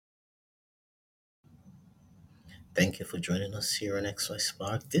Thank you for joining us here on XY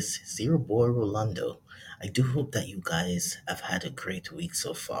Spark. This is your boy Rolando. I do hope that you guys have had a great week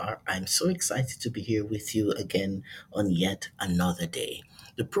so far. I'm so excited to be here with you again on yet another day.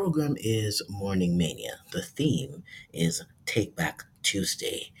 The program is Morning Mania. The theme is Take Back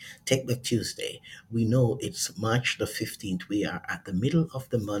Tuesday. Take Back Tuesday. We know it's March the 15th. We are at the middle of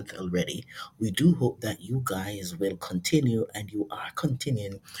the month already. We do hope that you guys will continue and you are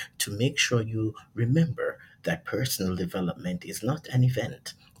continuing to make sure you remember that personal development is not an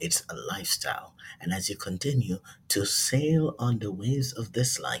event, it's a lifestyle. And as you continue to sail on the waves of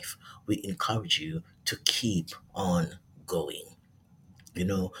this life, we encourage you to keep on going.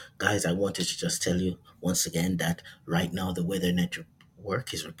 Guys, I wanted to just tell you once again that right now the weather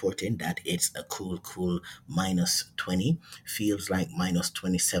network is reporting that it's a cool minus 20. Feels like minus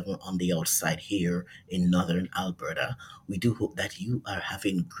 27 on the outside here in northern Alberta. We do hope that you are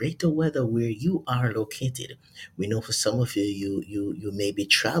having greater weather where you are located. We know for some of you, you may be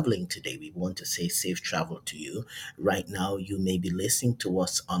traveling today. We want to say safe travel to you. Right now, you may be listening to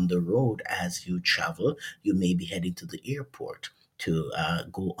us on the road as you travel. You may be heading to the airport to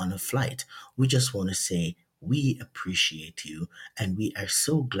go on a flight. We just want to say we appreciate you and we are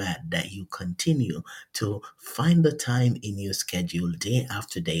so glad that you continue to find the time in your schedule day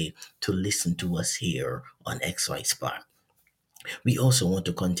after day to listen to us here on XY Spark. We also want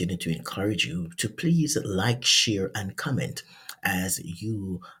to continue to encourage you to please like, share, and comment as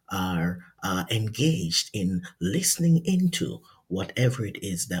you are engaged in listening into whatever it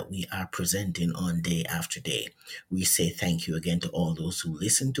is that we are presenting on day after day. We say thank you again to all those who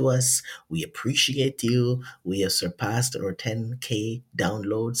listen to us. We appreciate you. We have surpassed our 10K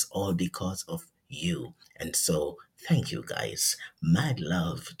downloads all because of you. And so, thank you guys. Mad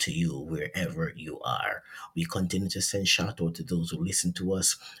love to you wherever you are. We continue to send shout out to those who listen to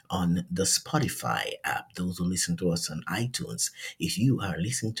us on the Spotify app, those who listen to us on iTunes. If you are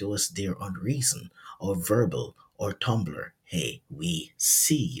listening to us there on Reason or Verbal or Tumblr, hey, we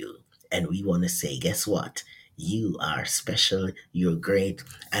see you. And we want to say, guess what? You are special, you're great,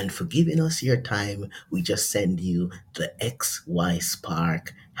 and for giving us your time, we just send you the XY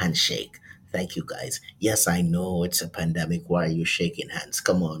Spark handshake. Thank you guys. Yes, I know it's a pandemic. Why are you shaking hands?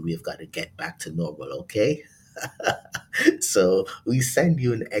 Come on, we've got to get back to normal, okay? So we send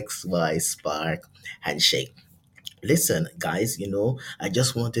you an XY Spark handshake. Listen, guys, I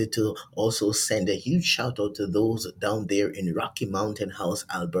just wanted to also send a huge shout out to those down there in Rocky Mountain House,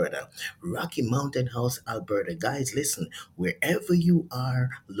 Alberta. Rocky Mountain House, Alberta. Guys, listen, wherever you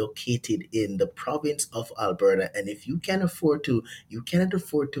are located in the province of Alberta, and if you cannot afford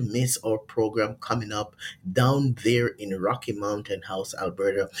to miss our program coming up down there in Rocky Mountain House,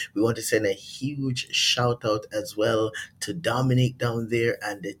 Alberta. We want to send a huge shout out as well to Dominic down there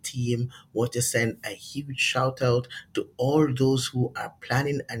and the team. Want to send a huge shout out to all those who are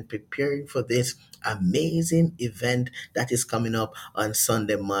planning and preparing for this amazing event that is coming up on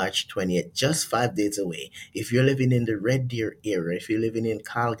Sunday, March 20th, just 5 days away. If you're living in the Red Deer area, if you're living in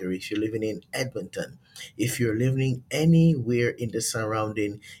Calgary, if you're living in Edmonton, if you're living anywhere in the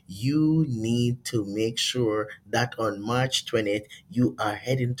surrounding, you need to make sure that on March 20th, you are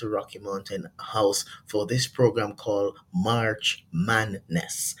heading to Rocky Mountain House for this program called March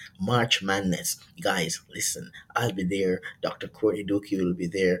Madness. March Madness. Guys, listen, I'll be there. Dr. Courtney Duki will be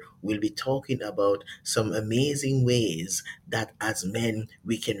there. We'll be talking about some amazing ways that as men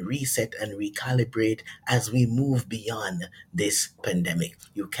we can reset and recalibrate as we move beyond this pandemic.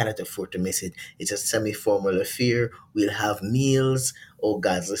 You cannot afford to miss it. It's a semi formal affair. We'll have meals. Oh,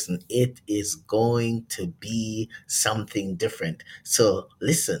 guys, listen, it is going to be something different. So,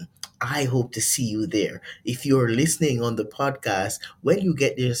 listen. I hope to see you there. If you're listening on the podcast, when you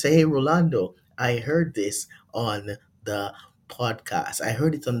get there, say, hey, Rolando, I heard this on the podcast. I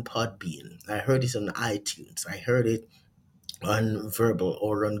heard it on Podbean. I heard it on iTunes. I heard it on Verbal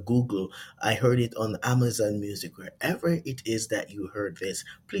or on Google. I heard it on Amazon Music. Wherever it is that you heard this,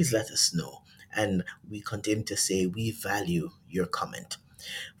 please let us know. And we continue to say we value your comment.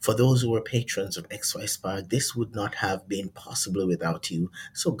 For those who are patrons of XY Spark, this would not have been possible without you.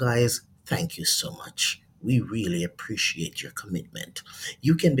 So, guys, thank you so much. We really appreciate your commitment.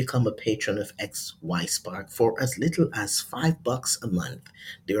 You can become a patron of XY Spark for as little as $5 a month.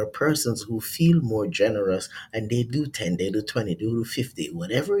 There are persons who feel more generous and they do 10, they do 20, they do 50,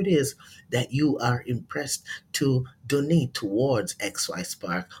 whatever it is that you are impressed to donate towards XY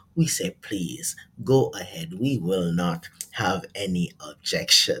Spark. We say, please go ahead. We will not have any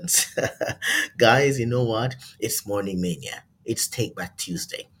objections. Guys, you know what? It's Morning Mania. It's Take Back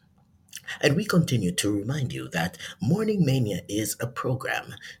Tuesday. And we continue to remind you that Morning Mania is a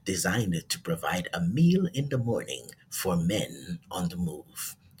program designed to provide a meal in the morning for men on the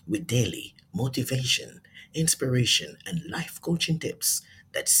move with daily motivation, inspiration, and life coaching tips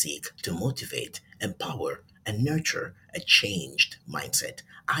that seek to motivate, empower, and nurture a changed mindset.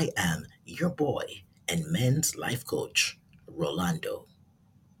 I am your boy and men's life coach, Rolando.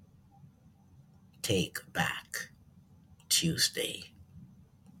 Take back Tuesday.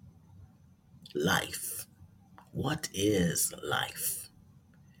 Life. What is life?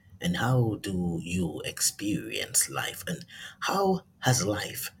 And how do you experience life? And how has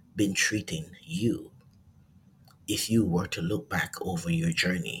life been treating you? If you were to look back over your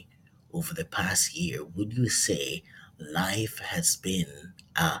journey over the past year, would you say life has been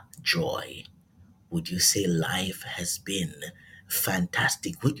a joy? Would you say life has been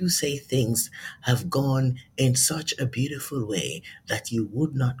fantastic? Would you say things have gone in such a beautiful way that you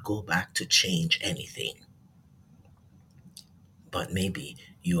would not go back to change anything? But maybe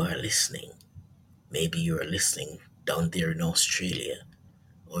you are listening. Maybe you're listening down there in Australia,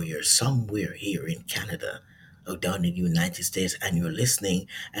 or you're somewhere here in Canada, or down in the United States, and you're listening.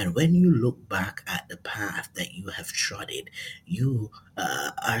 And when you look back at the path that you have trodden, you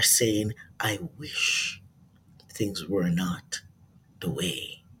are saying, I wish things were not the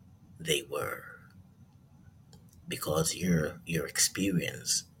way they were, because your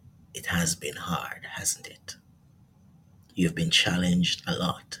experience, it has been hard, hasn't it? You've been challenged a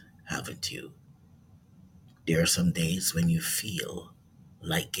lot, haven't you? There are some days when you feel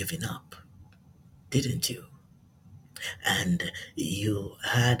like giving up, didn't you? And you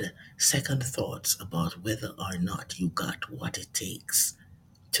had second thoughts about whether or not you got what it takes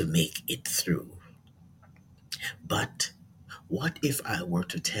to make it through. But what if I were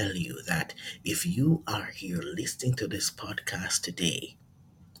to tell you that if you are here listening to this podcast today,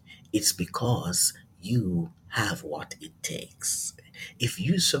 it's because you have what it takes. If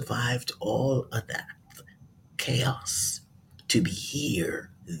you survived all of that chaos to be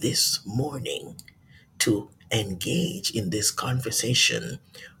here this morning, to engage in this conversation,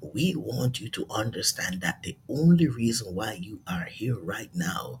 we want you to understand that the only reason why you are here right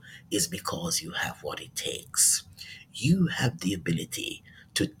now is because you have what it takes. You have the ability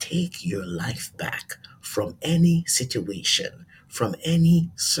to take your life back from any situation, from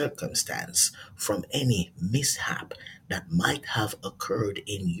any circumstance, from any mishap that might have occurred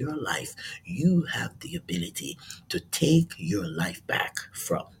in your life. You have the ability to take your life back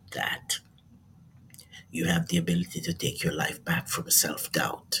from that. You have the ability to take your life back from self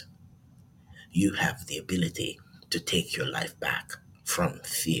doubt. You have the ability to take your life back from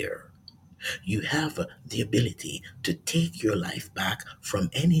fear. You have the ability to take your life back from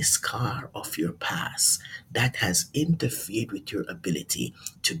any scar of your past that has interfered with your ability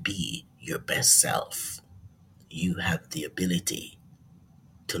to be your best self. You have the ability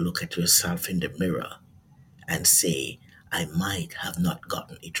to look at yourself in the mirror and say, I might have not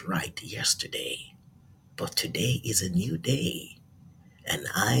gotten it right yesterday, but today is a new day. And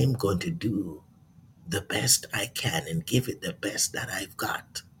I'm going to do the best I can and give it the best that I've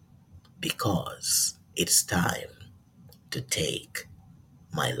got, because it's time to take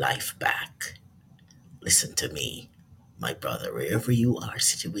my life back. Listen to me, my brother, wherever you are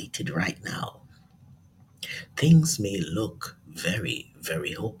situated right now. Things may look very,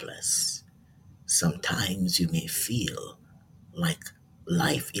 very hopeless. Sometimes you may feel like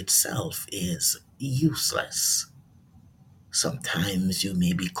life itself is useless. Sometimes you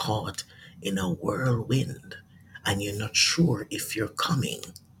may be caught in a whirlwind and you're not sure if you're coming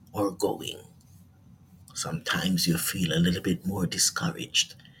or going. Sometimes you feel a little bit more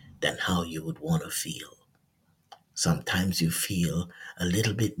discouraged than how you would want to feel. Sometimes you feel a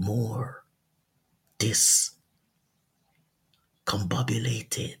little bit more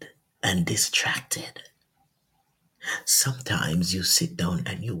discombobulated and distracted. Sometimes you sit down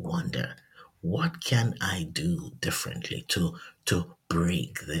and you wonder, what can I do differently to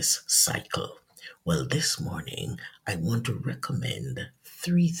break this cycle? Well, this morning I want to recommend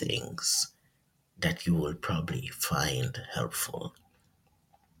three things that you will probably find helpful.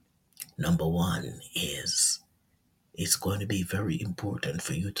 Number one is, it's going to be very important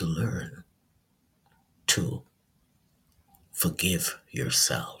for you to learn to forgive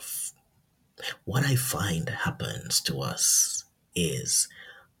yourself. What I find happens to us is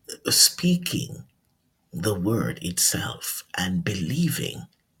speaking the word itself and believing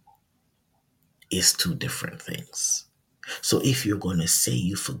is two different things. So if you're going to say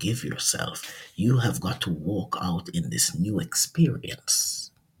you forgive yourself, you have got to walk out in this new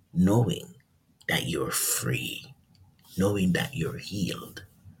experience, knowing that you're free, knowing that you're healed,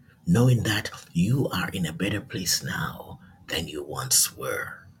 knowing that you are in a better place now than you once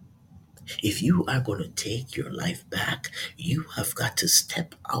were. If you are going to take your life back, you have got to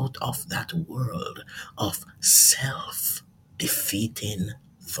step out of that world of self defeating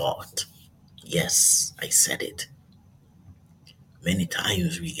thought. Yes, I said it. Many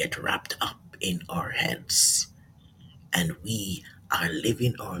times we get wrapped up in our heads and we are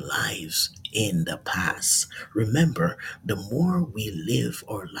living our lives in the past. Remember, the more we live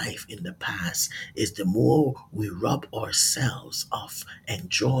our life in the past is the more we rob ourselves of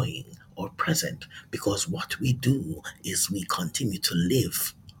enjoying our present, because what we do is we continue to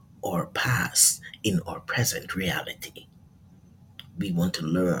live our past in our present reality. We want to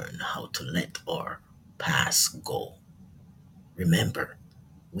learn how to let our past go. Remember,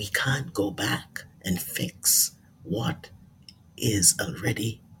 we can't go back and fix what is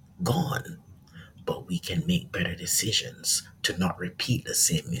already gone, but we can make better decisions to not repeat the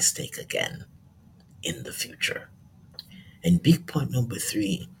same mistake again in the future. And big point number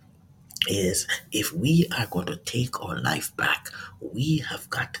three is, if we are going to take our life back, we have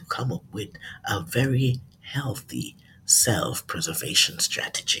got to come up with a very healthy self preservation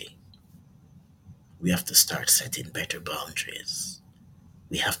strategy. We have to start setting better boundaries.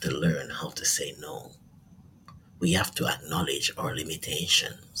 We have to learn how to say no. We have to acknowledge our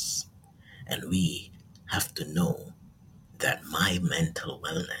limitations. And we have to know that my mental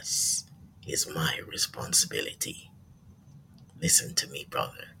wellness is my responsibility. Listen to me,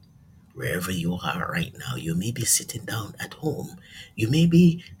 brother. Wherever you are right now, you may be sitting down at home. You may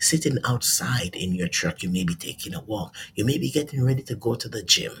be sitting outside in your truck. You may be taking a walk. You may be getting ready to go to the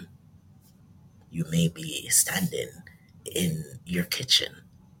gym. You may be standing in your kitchen,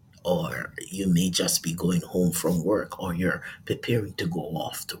 or you may just be going home from work, or you're preparing to go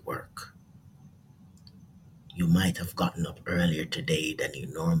off to work. You might have gotten up earlier today than you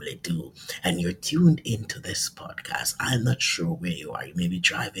normally do, and you're tuned into this podcast. I'm not sure where you are. You may be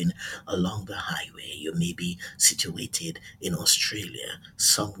driving along the highway. You may be situated in Australia,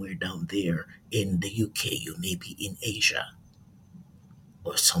 somewhere down there in the UK. You may be in Asia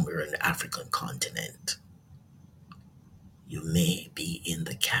or somewhere in the African continent. You may be in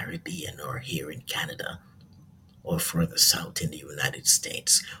the Caribbean or here in Canada or further south in the United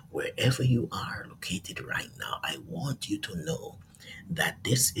States. Wherever you are located right now, I want you to know that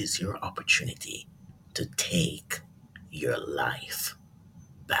this is your opportunity to take your life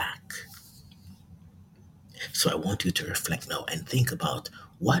back. So I want you to reflect now and think about,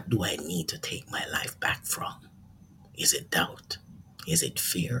 what do I need to take my life back from? Is it doubt? Is it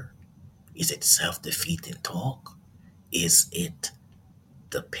fear? Is it self defeating talk? Is it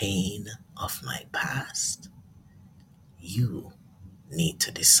the pain of my past? You need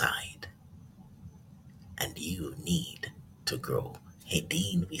to decide, and you need to grow. Hey,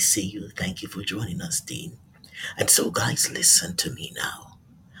 Dean, we see you. Thank you for joining us, Dean. And so, guys, listen to me now.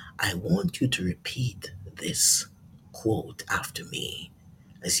 I want you to repeat this quote after me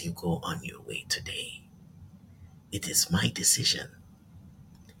as you go on your way today. It is my decision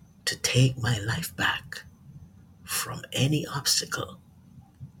to take my life back from any obstacle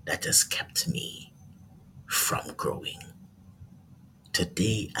that has kept me from growing.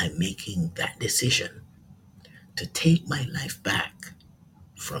 Today, I'm making that decision to take my life back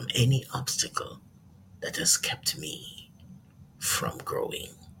from any obstacle that has kept me from growing.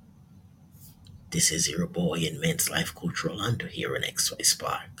 This is your boy and men's life coach Rolando here on XY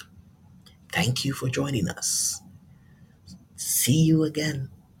Spark. Thank you for joining us. See you again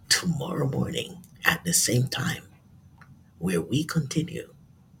tomorrow morning at the same time, where we continue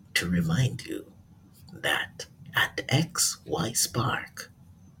to remind you that at XY Spark,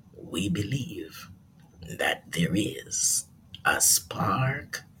 we believe that there is a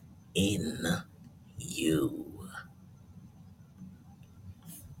spark in you.